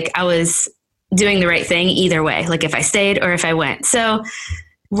feel like I was doing the right thing either way, like if I stayed or if I went. So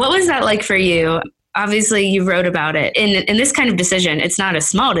what was that like for you? Obviously you wrote about it in this kind of decision. It's not a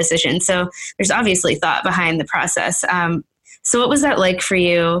small decision. So there's obviously thought behind the process. So what was that like for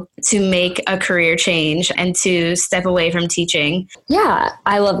you to make a career change and to step away from teaching? Yeah,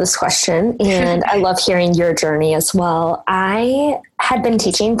 I love this question, and I love hearing your journey as well. I had been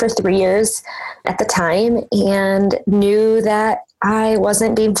teaching for 3 years at the time and knew that I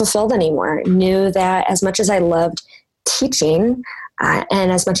wasn't being fulfilled anymore. Knew that as much as I loved teaching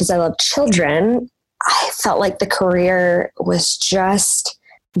and as much as I loved children, I felt like the career was just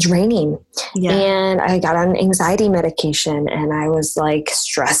draining. Yeah. And I got on anxiety medication, and I was like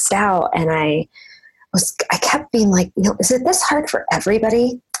stressed out, and I kept being like, is it this hard for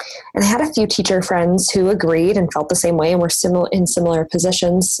everybody? And I had a few teacher friends who agreed and felt the same way and were in similar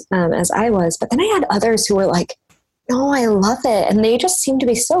positions as I was. But then I had others who were like, no, I love it. And they just seemed to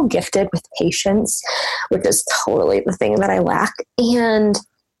be so gifted with patience, which is totally the thing that I lack. And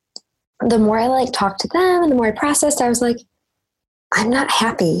the more I talked to them and the more I processed, I was like, I'm not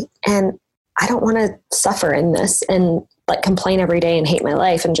happy, and I don't want to suffer in this and complain every day and hate my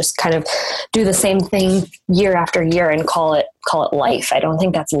life and just kind of do the same thing year after year and call it life. I don't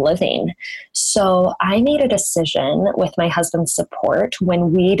think that's living. So I made a decision with my husband's support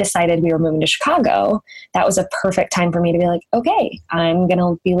when we decided we were moving to Chicago. That was a perfect time for me to be like, okay, I'm going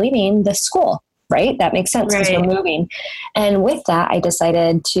to be leaving this school, right? That makes sense because we're moving. And with that, I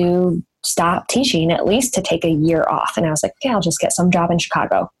decided to stop teaching, at least to take a year off. And I was like, okay, I'll just get some job in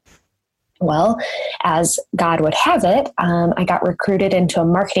Chicago. Well, as God would have it, I got recruited into a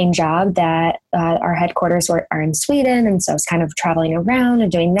marketing job that our headquarters are in Sweden. And so I was kind of traveling around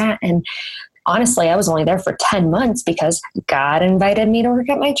and doing that. And honestly, I was only there for 10 months because God invited me to work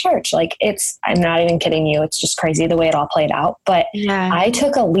at my church. I'm not even kidding you. It's just crazy the way it all played out. But I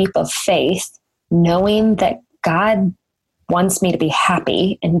took a leap of faith knowing that God wants me to be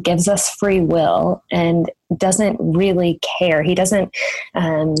happy and gives us free will and doesn't really care. He doesn't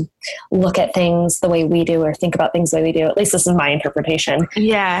look at things the way we do or think about things the way we do. At least this is my interpretation.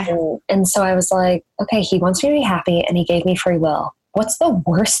 Yeah. And so I was like, okay, he wants me to be happy and he gave me free will. What's the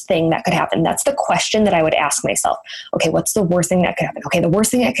worst thing that could happen? That's the question that I would ask myself. Okay, what's the worst thing that could happen? Okay, the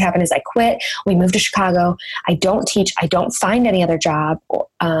worst thing that could happen is I quit. We move to Chicago. I don't teach. I don't find any other job.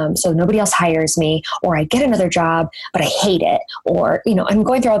 So nobody else hires me, or I get another job, but I hate it. Or, I'm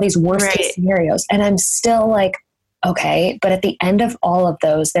going through all these worst case scenarios, and I'm still like, okay, but at the end of all of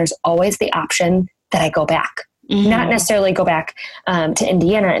those, there's always the option that I go back. Mm-hmm. Not necessarily go back to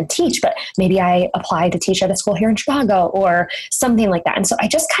Indiana and teach, but maybe I apply to teach at a school here in Chicago or something like that. And so I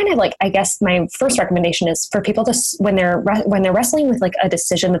just kind of I guess my first recommendation is for people to, when they're wrestling with a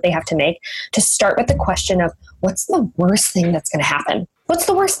decision that they have to make, to start with the question of what's the worst thing that's going to happen? What's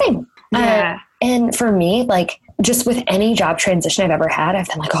the worst thing? Yeah. And for me, just with any job transition I've ever had, I've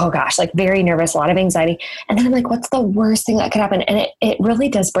been oh gosh, very nervous, a lot of anxiety. And then I'm like, what's the worst thing that could happen? And it really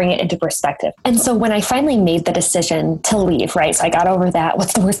does bring it into perspective. And so when I finally made the decision to leave, right? So I got over that,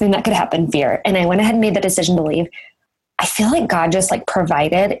 what's the worst thing that could happen fear. And I went ahead and made the decision to leave. I feel like God just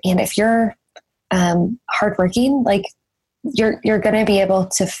provided. And if you're hardworking, you're going to be able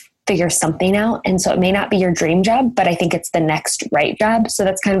to figure something out. And so it may not be your dream job, but I think it's the next right job. So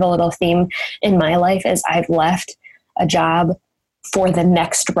that's kind of a little theme in my life is I've left a job for the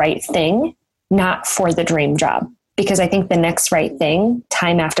next right thing, not for the dream job, because I think the next right thing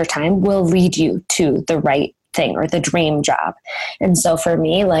time after time will lead you to the right thing or the dream job. And so for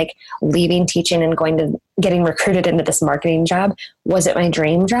me, leaving teaching and getting recruited into this marketing job, was it my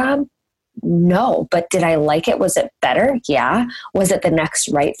dream job? No, but did I like it? Was it better? Yeah. Was it the next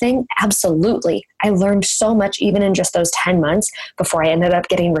right thing? Absolutely. I learned so much even in just those 10 months before I ended up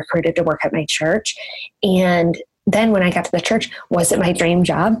getting recruited to work at my church. And then when I got to the church, was it my dream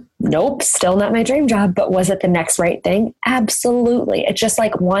job? Nope, still not my dream job, but was it the next right thing? Absolutely. It's just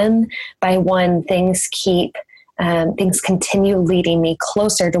one by one things keep things continue leading me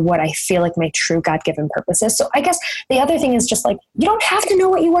closer to what I feel like my true God-given purpose is. So I guess the other thing is just like, you don't have to know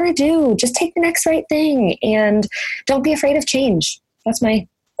what you want to do. Just take the next right thing and don't be afraid of change. That's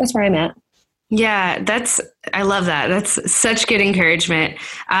where I'm at. Yeah, I love that. That's such good encouragement.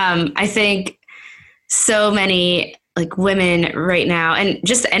 I think so many like women right now, and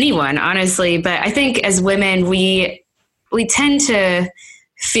just anyone, honestly, but I think as women, we tend to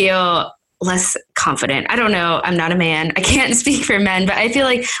feel less confident. I don't know. I'm not a man. I can't speak for men, but I feel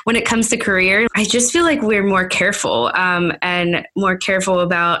like when it comes to career, I just feel like we're more careful and more careful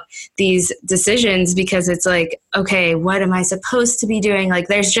about these decisions because it's like, okay, what am I supposed to be doing? Like,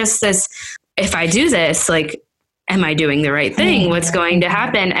 there's just this, if I do this, like, am I doing the right thing? What's going to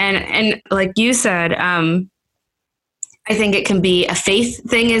happen? And like you said, I think it can be a faith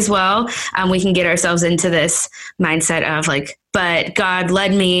thing as well. We can get ourselves into this mindset of like, but God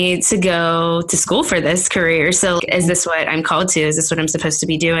led me to go to school for this career. So is this what I'm called to? Is this what I'm supposed to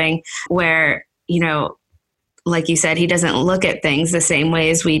be doing? Where, like you said, he doesn't look at things the same way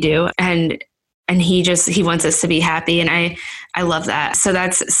as we do. And he wants us to be happy. And I love that. So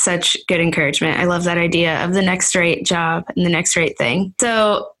that's such good encouragement. I love that idea of the next right job and the next right thing.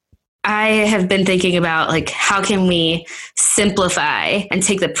 So I have been thinking about like, how can we simplify and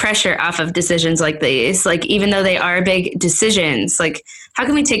take the pressure off of decisions like these? Like, even though they are big decisions, like how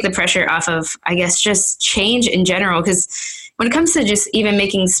can we take the pressure off of, I guess, just change in general? Because when it comes to just even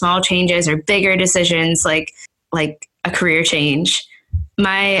making small changes or bigger decisions, like a career change,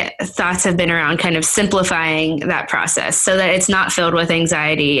 my thoughts have been around kind of simplifying that process so that it's not filled with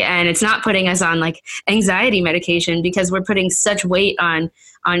anxiety and it's not putting us on like anxiety medication because we're putting such weight on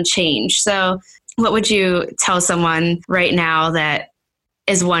change. So what would you tell someone right now that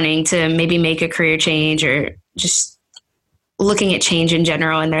is wanting to maybe make a career change or just looking at change in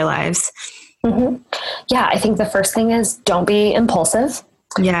general in their lives? Mm-hmm. Yeah, I think the first thing is don't be impulsive.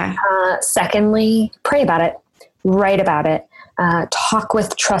 Yeah. Secondly, pray about it, write about it. Talk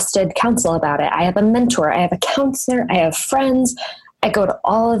with trusted counsel about it. I have a mentor, I have a counselor, I have friends. I go to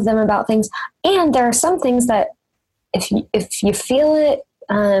all of them about things. And there are some things that if you feel it,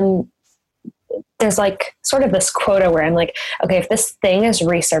 there's like sort of this quota where I'm like, okay, if this thing is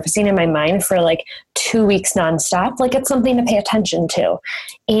resurfacing in my mind for like 2 weeks nonstop, like it's something to pay attention to.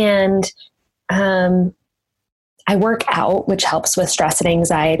 And, I work out, which helps with stress and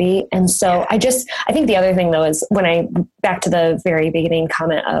anxiety. And so I think the other thing though, is back to the very beginning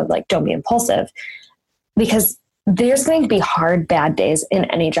comment of like, don't be impulsive, because there's going to be hard, bad days in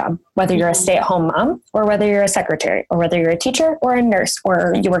any job, whether you're a stay-at-home mom or whether you're a secretary or whether you're a teacher or a nurse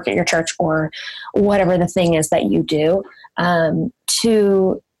or you work at your church or whatever the thing is that you do,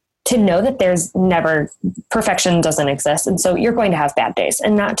 to know that there's never perfection doesn't exist. And so you're going to have bad days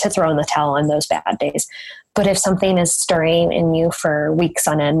and not to throw in the towel on those bad days. But if something is stirring in you for weeks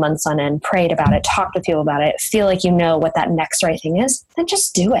on end, months on end, prayed about it, talk to people about it, feel like you know what that next right thing is, then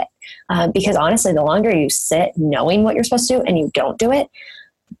just do it. Because honestly, the longer you sit knowing what you're supposed to do and you don't do it,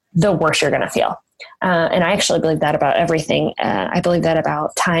 the worse you're going to feel. And I actually believe that about everything. I believe that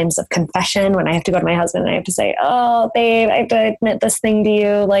about times of confession when I have to go to my husband and I have to say, oh, babe, I have to admit this thing to you.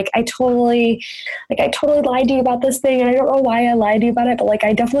 Like I totally lied to you about this thing. And I don't know why I lied to you about it, but like,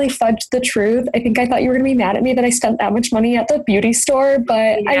 I definitely fudged the truth. I think I thought you were going to be mad at me that I spent that much money at the beauty store,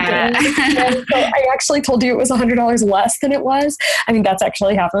 but yeah. I didn't. So I actually told you it was $100 less than it was. I mean, that's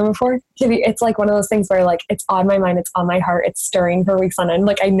actually happened before. It's like one of those things where like, it's on my mind, it's on my heart, it's stirring for weeks on end.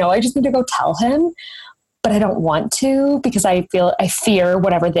 Like, I know I just need to go tell him, but I don't want to because I fear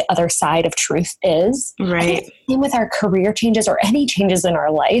whatever the other side of truth is. Right. Same with our career changes or any changes in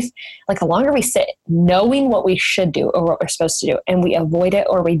our life. Like the longer we sit knowing what we should do or what we're supposed to do and we avoid it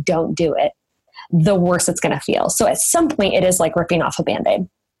or we don't do it, the worse it's going to feel. So at some point it is like ripping off a Band-Aid.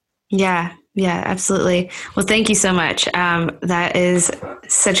 Yeah. Yeah, absolutely. Well, thank you so much. That is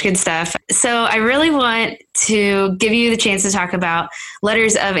such good stuff. So I really want to give you the chance to talk about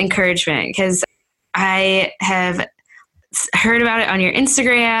letters of encouragement because I have heard about it on your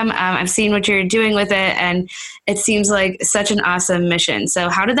Instagram. I've seen what you're doing with it, and it seems like such an awesome mission. So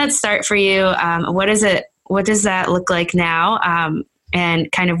how did that start for you? What does that look like now?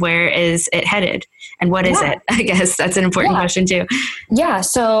 And kind of where is it headed? And what is it? I guess that's an important question too. Yeah.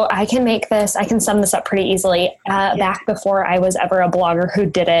 So I can sum this up pretty easily. Back before I was ever a blogger who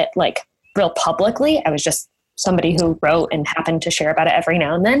did it like real publicly, I was just somebody who wrote and happened to share about it every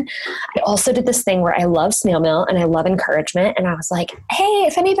now and then. I also did this thing where I love snail mail and I love encouragement. And I was like, hey,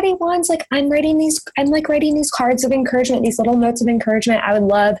 if anybody wants, like, I'm writing these cards of encouragement, these little notes of encouragement. I would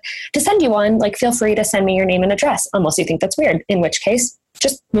love to send you one. Like, feel free to send me your name and address, unless you think that's weird, in which case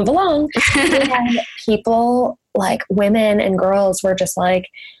just move along. And people like women and girls were just like,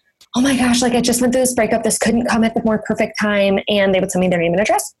 oh my gosh, like I just went through this breakup. This couldn't come at the more perfect time. And they would send me their name and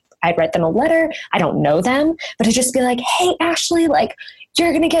address. I'd write them a letter. I don't know them, but it'd just be like, hey, Ashley, like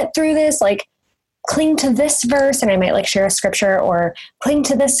you're going to get through this. Like cling to this verse. And I might like share a scripture or cling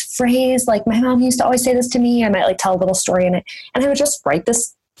to this phrase. Like my mom used to always say this to me. I might like tell a little story in it. And I would just write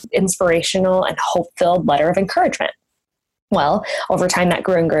this inspirational and hope-filled letter of encouragement. Well, over time that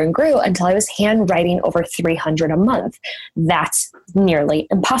grew and grew and grew until I was handwriting over 300 a month. That's nearly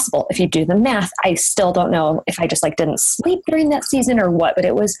impossible. If you do the math, I still don't know if I just like didn't sleep during that season or what, but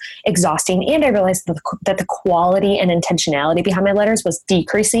it was exhausting. And I realized that the quality and intentionality behind my letters was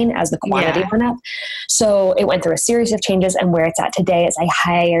decreasing as the quantity went up. So it went through a series of changes, and where it's at today is I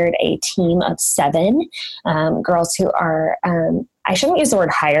hired a team of 7 girls who are, I shouldn't use the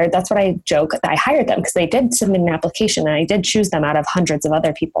word hired. That's what I joke. I hired them because they did submit an application and I did choose them out of hundreds of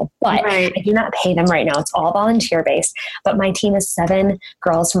other people, but I do not pay them right now. It's all volunteer based, but my team is 7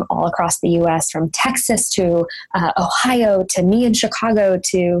 girls from all across the US, from Texas to Ohio to me in Chicago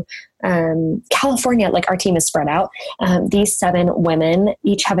to California. Like our team is spread out. These 7 women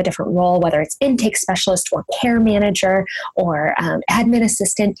each have a different role, whether it's intake specialist or care manager or admin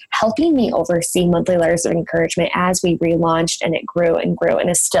assistant, helping me oversee monthly letters of encouragement as we relaunched, and it grew and grew and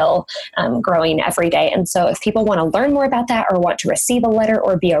is still growing every day. And so if people want to learn more about that or want to receive a letter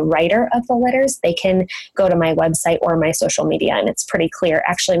or be a writer of the letters, they can go to my website or my social media, and it's pretty clear.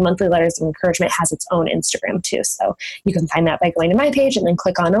 Actually, monthly letters of encouragement has its own Instagram too. So you can find that by going to my page and then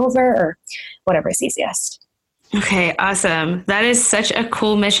click on over, or whatever is easiest. Okay, awesome. That is such a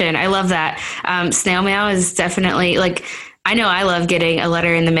cool mission. I love that. Snail mail is definitely like, I know I love getting a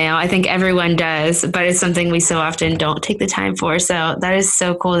letter in the mail. I think everyone does, but it's something we so often don't take the time for. So that is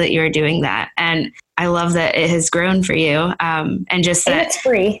so cool that you're doing that. And I love that it has grown for you. And just that it's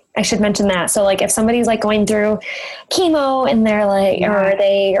free. I should mention that. So like if somebody's like going through chemo and they're like, or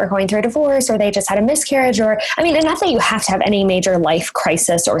they are going through a divorce, or they just had a miscarriage, or, I mean, and not that you have to have any major life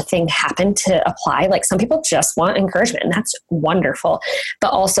crisis or thing happen to apply. Like some people just want encouragement, and that's wonderful.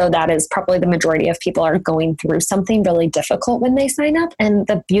 But also that is probably the majority of people are going through something really difficult when they sign up. And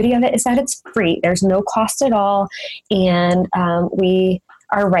the beauty of it is that it's free. There's no cost at all. And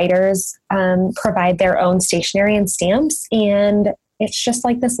our writers provide their own stationery and stamps, and it's just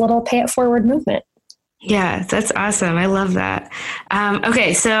like this little pay it forward movement. Yeah, that's awesome. I love that.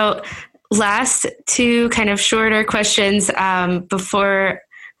 Okay, so last 2 kind of shorter questions before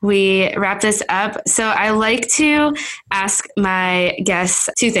we wrap this up. So I like to ask my guests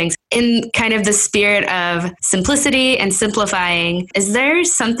 2 things. In kind of the spirit of simplicity and simplifying, is there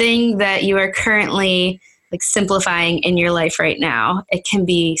something that you are currently like simplifying in your life right now? It can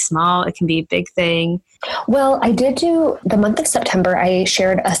be small, it can be a big thing. Well, I did do the month of September. I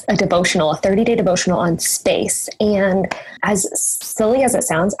shared a devotional, a 30-day devotional on space. And as silly as it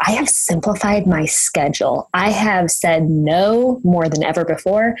sounds, I have simplified my schedule. I have said no more than ever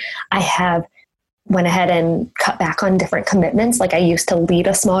before. I have went ahead and cut back on different commitments. Like I used to lead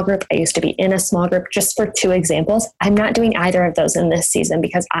a small group. I used to be in a small group, just for 2 examples. I'm not doing either of those in this season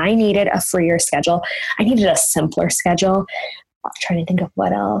because I needed a freer schedule. I needed a simpler schedule. I'm trying to think of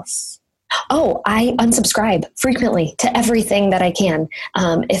what else. Oh, I unsubscribe frequently to everything that I can.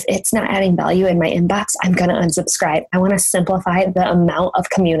 If it's not adding value in my inbox, I'm going to unsubscribe. I want to simplify the amount of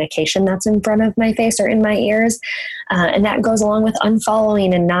communication that's in front of my face or in my ears. And that goes along with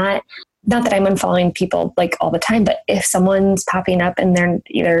unfollowing, and not that I'm unfollowing people like all the time, but if someone's popping up and they're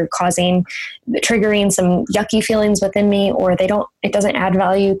either triggering some yucky feelings within me, or it doesn't add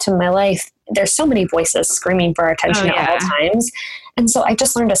value to my life. There's so many voices screaming for our attention at all times. And so I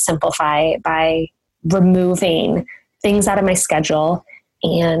just learned to simplify by removing things out of my schedule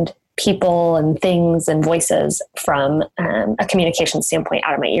and people and things and voices from a communication standpoint,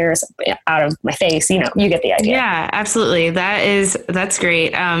 out of my ears, out of my face. You get the idea. Yeah, absolutely. That's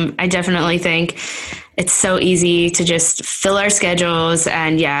great. I definitely think it's so easy to just fill our schedules.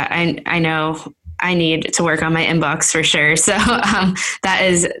 And I know I need to work on my inbox for sure. So that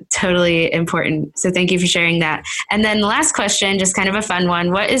is totally important. So thank you for sharing that. And then the last question, just kind of a fun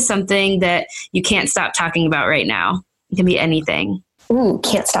one. What is something that you can't stop talking about right now? It can be anything. Ooh,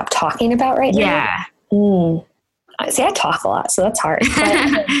 can't stop talking about right now? Yeah. See, I talk a lot, so that's hard.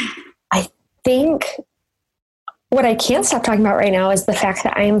 But I think What I can't stop talking about right now is the fact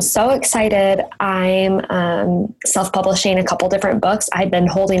that I am so excited. I'm self-publishing a couple different books. I've been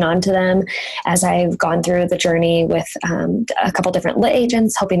holding on to them as I've gone through the journey with a couple different lit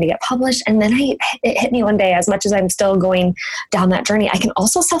agents, hoping to get published. And then it hit me one day, as much as I'm still going down that journey, I can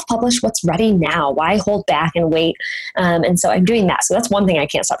also self-publish what's ready now. Why hold back and wait? And so I'm doing that. So that's one thing I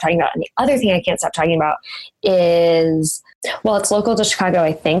can't stop talking about. And the other thing I can't stop talking about is, well, it's local to Chicago,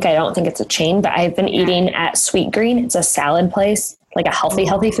 I think. I don't think it's a chain, but I've been eating at Sweet Green. It's a salad place, like a healthy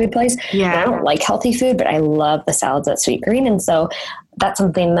food place. Yeah. And I don't like healthy food, but I love the salads at Sweet Green. And so that's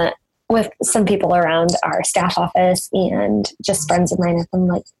something that with some people around our staff office and just friends of mine, I've been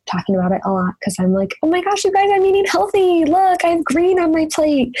like talking about it a lot because I'm like, oh my gosh, you guys, I'm eating healthy. Look, I have green on my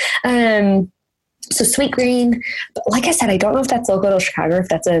plate. So Sweet Green, but like I said, I don't know if that's local to Chicago or if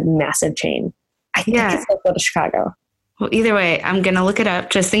that's a massive chain. I think it's local to Chicago. Well, either way, I'm going to look it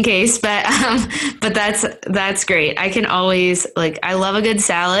up just in case, but that's great. I can always I love a good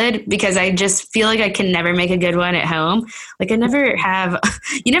salad because I just feel like I can never make a good one at home. Like you never have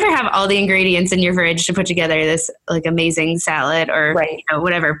all the ingredients in your fridge to put together this amazing salad or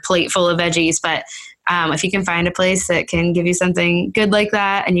whatever plate full of veggies. But if you can find a place that can give you something good like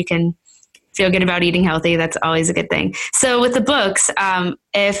that and you can feel good about eating healthy, that's always a good thing. So with the books,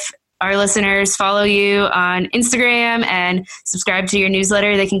 if our listeners follow you on Instagram and subscribe to your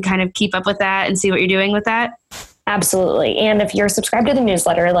newsletter, they can kind of keep up with that and see what you're doing with that. Absolutely. And if you're subscribed to the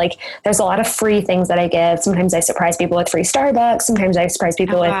newsletter, there's a lot of free things that I give. Sometimes I surprise people with free Starbucks. Sometimes I surprise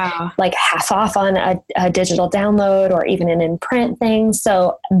people with half off on a digital download or even an in-print thing.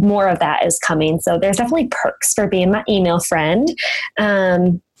 So more of that is coming. So there's definitely perks for being my email friend,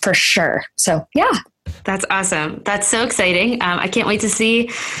 for sure. So yeah. That's awesome. That's so exciting. I can't wait to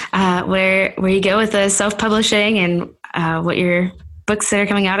see where you go with the self-publishing and what your books that are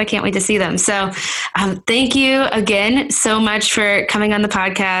coming out. I can't wait to see them. So thank you again so much for coming on the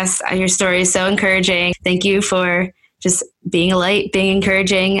podcast. Your story is so encouraging. Thank you for just being a light, being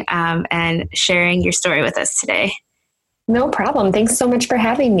encouraging, and sharing your story with us today. No problem. Thanks so much for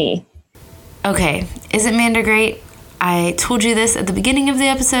having me. Okay. Isn't Manda great? I told you this at the beginning of the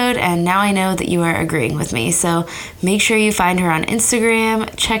episode, and now I know that you are agreeing with me. So make sure you find her on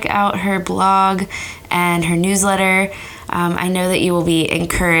Instagram, check out her blog and her newsletter. I know that you will be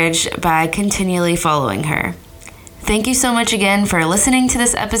encouraged by continually following her. Thank you so much again for listening to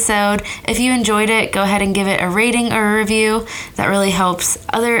this episode. If you enjoyed it, go ahead and give it a rating or a review. That really helps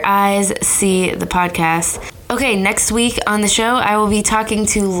other eyes see the podcast. Okay, next week on the show, I will be talking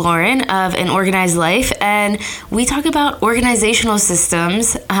to Lauren of An Organized Life, and we talk about organizational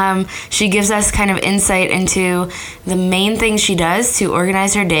systems. She gives us kind of insight into the main things she does to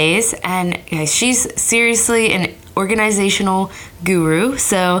organize her days, and guys, she's seriously an organizational guru,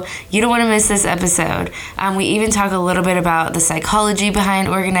 so you don't want to miss this episode. We even talk a little bit about the psychology behind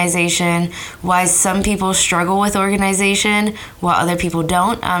organization, why some people struggle with organization while other people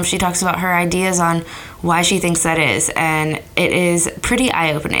don't. She talks about her ideas on why she thinks that is, and it is pretty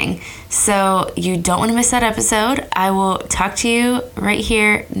eye-opening. So you don't want to miss that episode. I will talk to you right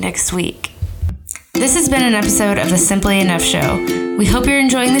here next week. This has been an episode of the Simply Enough Show. We hope you're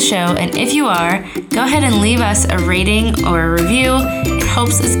enjoying the show, and if you are, go ahead and leave us a rating or a review. It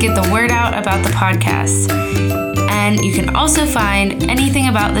helps us get the word out about the podcast. And you can also find anything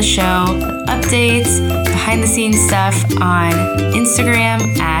about the show, updates, behind-the-scenes stuff on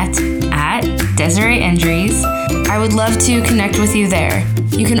Instagram at Desiree Endries. I would love to connect with you there.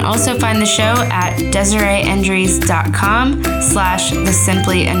 You can also find the show at DesireeEndries.com/The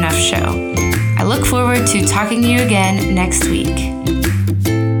Simply Enough Show. I look forward to talking to you again next week.